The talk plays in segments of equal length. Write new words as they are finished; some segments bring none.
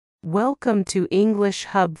Welcome to English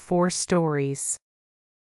Hub for Stories.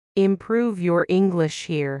 Improve your English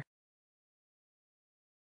here.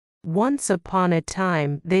 Once upon a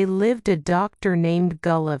time there lived a doctor named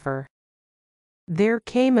Gulliver. There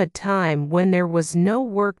came a time when there was no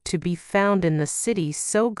work to be found in the city,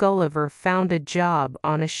 so Gulliver found a job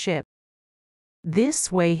on a ship.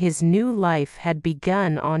 This way his new life had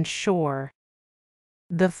begun on shore.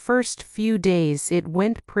 The first few days it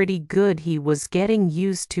went pretty good. He was getting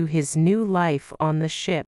used to his new life on the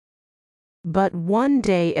ship. But one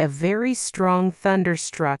day a very strong thunder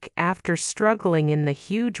struck. After struggling in the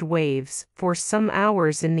huge waves for some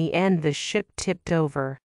hours, in the end the ship tipped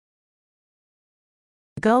over.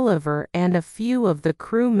 Gulliver and a few of the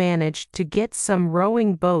crew managed to get some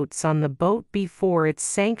rowing boats on the boat before it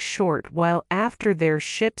sank. Short while after their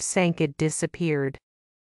ship sank, it disappeared.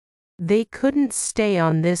 They couldn't stay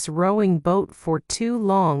on this rowing boat for too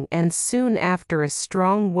long, and soon after a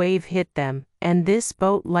strong wave hit them, and this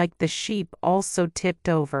boat, like the sheep, also tipped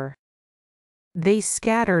over. They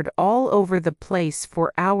scattered all over the place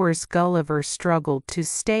for hours. Gulliver struggled to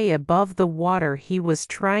stay above the water. He was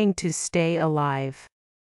trying to stay alive.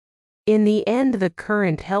 In the end the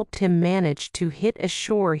current helped him manage to hit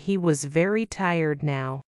ashore. He was very tired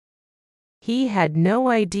now. He had no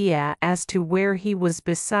idea as to where he was.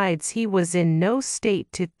 Besides, he was in no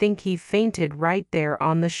state to think. He fainted right there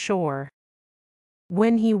on the shore.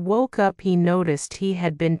 When he woke up he noticed he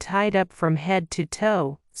had been tied up from head to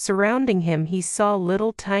toe. Surrounding him he saw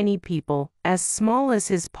little tiny people, as small as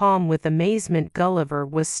his palm. With amazement Gulliver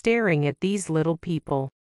was staring at these little people.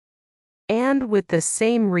 And with the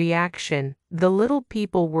same reaction, the little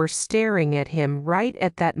people were staring at him. Right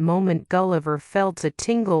at that moment Gulliver felt a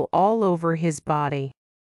tingle all over his body.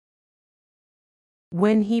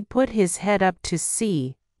 When he put his head up to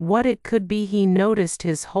see what it could be, he noticed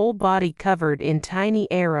his whole body covered in tiny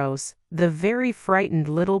arrows. The very frightened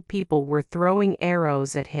little people were throwing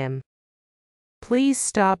arrows at him. "Please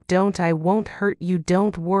stop, I won't hurt you,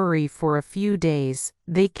 don't worry." For a few days,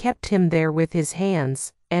 they kept him there with his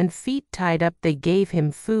hands and feet tied up. They gave him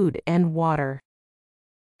food and water.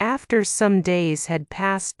 After some days had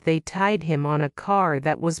passed, they tied him on a car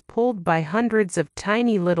that was pulled by hundreds of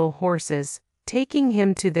tiny little horses, taking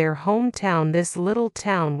him to their hometown. This little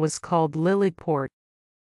town was called Lilyport.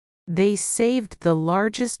 They saved the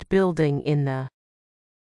largest building in the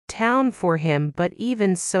town for him, but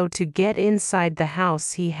even so, to get inside the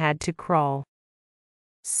house he had to crawl.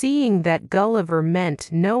 Seeing that Gulliver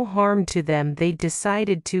meant no harm to them, they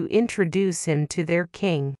decided to introduce him to their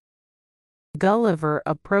king. Gulliver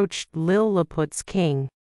approached Lilliput's king.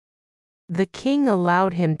 The king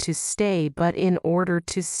allowed him to stay, but in order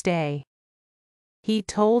to stay, he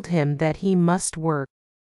told him that he must work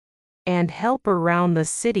and help around the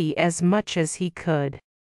city as much as he could.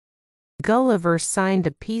 Gulliver signed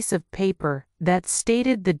a piece of paper that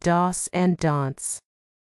stated the dos and don'ts.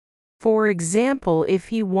 For example, if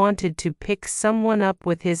he wanted to pick someone up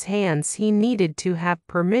with his hands, he needed to have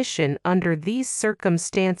permission. Under these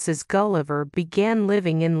circumstances, Gulliver began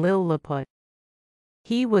living in Lilliput.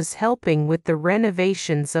 He was helping with the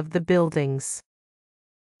renovations of the buildings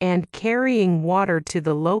and carrying water to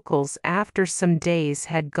the locals. After some days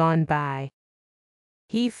had gone by,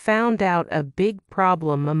 he found out a big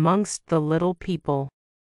problem amongst the little people.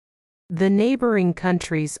 The neighboring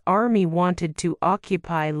country's army wanted to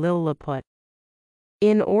occupy Lilliput.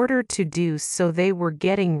 In order to do so, they were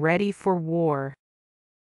getting ready for war.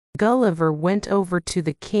 Gulliver went over to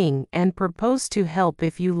the king and proposed to help.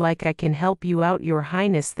 "If you like, I can help you out, Your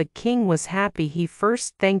Highness." The king was happy. He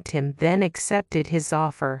first thanked him, then accepted his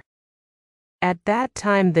offer. At that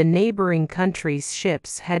time the neighboring country's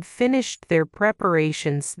ships had finished their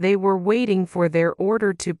preparations. They were waiting for their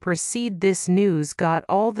order to proceed. This news got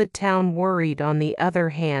all the town worried. On the other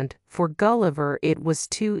hand, for Gulliver it was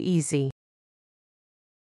too easy.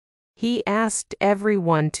 He asked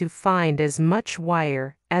everyone to find as much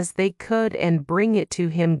wire as they could and bring it to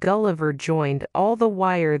him. Gulliver joined all the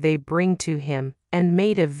wire they bring to him and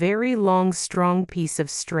made a very long, strong piece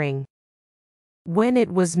of string. When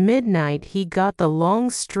it was midnight he got the long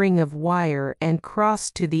string of wire and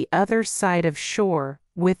crossed to the other side of shore.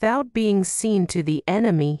 Without being seen to the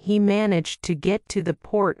enemy, he managed to get to the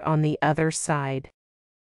port on the other side.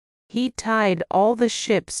 He tied all the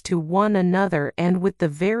ships to one another, and with the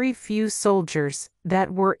very few soldiers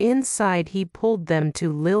that were inside he pulled them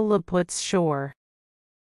to Lilliput's shore.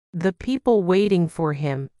 The people waiting for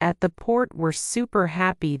him at the port were super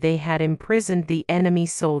happy. They had imprisoned the enemy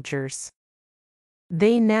soldiers.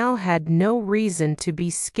 They now had no reason to be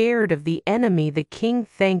scared of the enemy. The king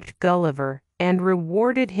thanked Gulliver and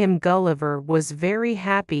rewarded him. Gulliver was very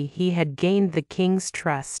happy he had gained the king's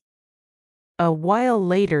trust. A while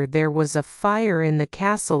later there was a fire in the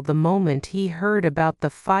castle. The moment he heard about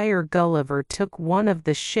the fire, Gulliver took one of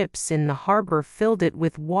the ships in the harbor, filled it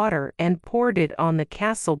with water, and poured it on the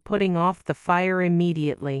castle, putting off the fire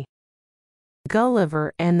immediately.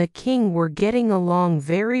 Gulliver and the king were getting along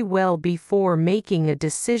very well. Before making a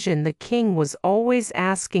decision, the king was always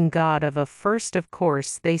asking God of a first. Of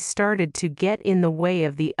course, they started to get in the way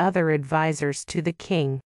of the other advisors to the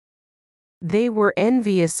king. They were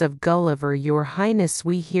envious of Gulliver. Your Highness,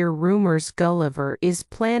 we hear rumors Gulliver is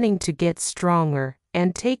planning to get stronger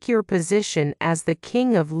and take your position as the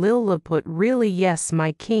king of Lilliput. Really? Yes,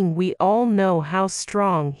 my king, we all know how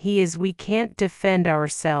strong he is. We can't defend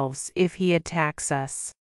ourselves if he attacks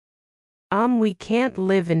us. We can't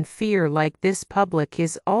live in fear like this. Public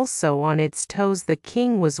is also on its toes. The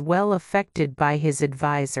king was well affected by his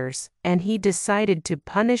advisors, and he decided to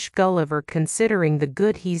punish Gulliver considering the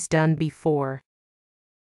good he's done before.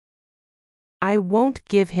 I won't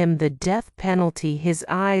give him the death penalty. His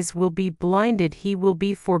eyes will be blinded. He will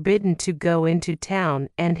be forbidden to go into town,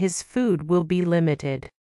 and his food will be limited.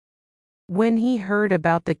 When he heard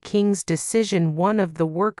about the king's decision, one of the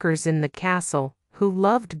workers in the castle, who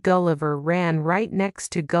loved Gulliver, ran right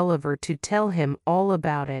next to Gulliver to tell him all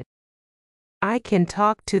about it. I can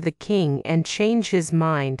talk to the king and change his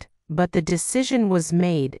mind, but the decision was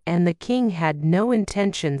made, and the king had no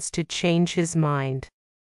intentions to change his mind.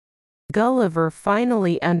 Gulliver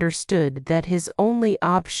finally understood that his only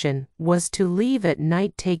option was to leave at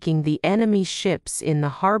night, taking the enemy ships in the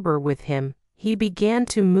harbor with him. He began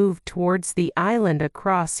to move towards the island.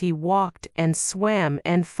 Across he walked and swam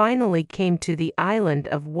and finally came to the island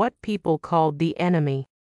of what people called the enemy.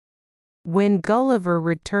 When Gulliver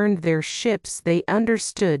returned their ships, they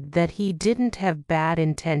understood that he didn't have bad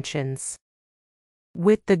intentions.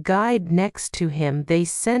 With the guide next to him, they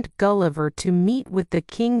sent Gulliver to meet with the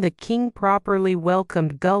king. The king properly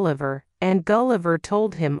welcomed Gulliver, and Gulliver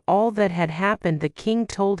told him all that had happened. The king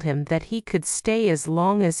told him that he could stay as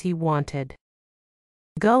long as he wanted.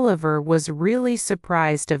 Gulliver was really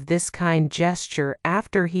surprised of this kind gesture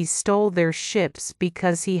after he stole their ships,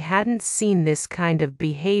 because he hadn't seen this kind of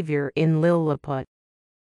behavior in Lilliput.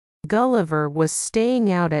 Gulliver was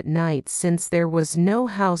staying out at night since there was no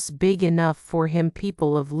house big enough for him.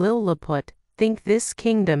 People of Lilliput think this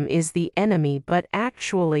kingdom is the enemy, but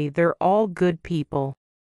actually they're all good people.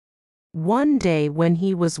 One day when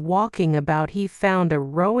he was walking about, he found a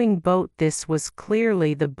rowing boat. This was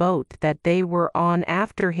clearly the boat that they were on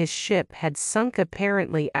after his ship had sunk.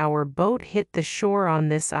 Apparently our boat hit the shore on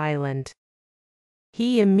this island.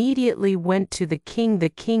 He immediately went to the king. The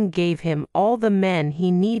king gave him all the men he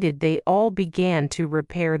needed. They all began to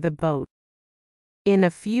repair the boat. In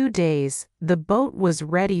a few days, the boat was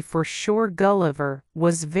ready for shore. Gulliver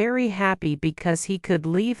was very happy because he could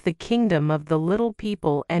leave the kingdom of the little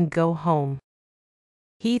people and go home.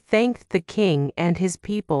 He thanked the king and his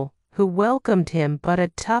people, who welcomed him, but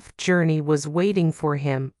a tough journey was waiting for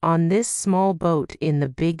him on this small boat in the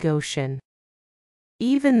big ocean.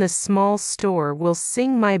 Even the small store will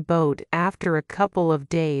sing my boat. After a couple of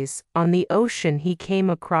days on the ocean, he came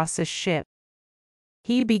across a ship.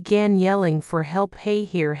 He began yelling for help. Hey,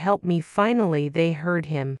 here, help me. Finally they heard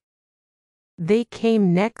him. They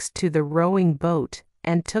came next to the rowing boat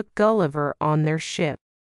and took Gulliver on their ship.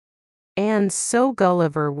 And so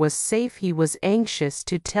Gulliver was safe. He was anxious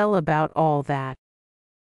to tell about all that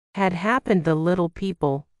had happened. The little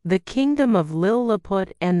people, the kingdom of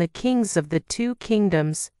Lilliput and the kings of the two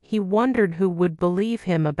kingdoms, he wondered who would believe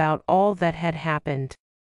him about all that had happened.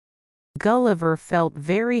 Gulliver felt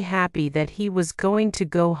very happy that he was going to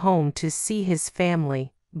go home to see his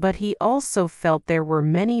family, but he also felt there were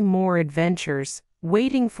many more adventures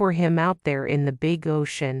waiting for him out there in the big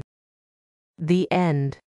ocean. The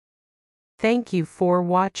end. Thank you for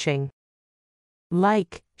watching.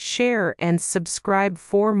 Like, share and subscribe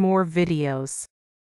for more videos.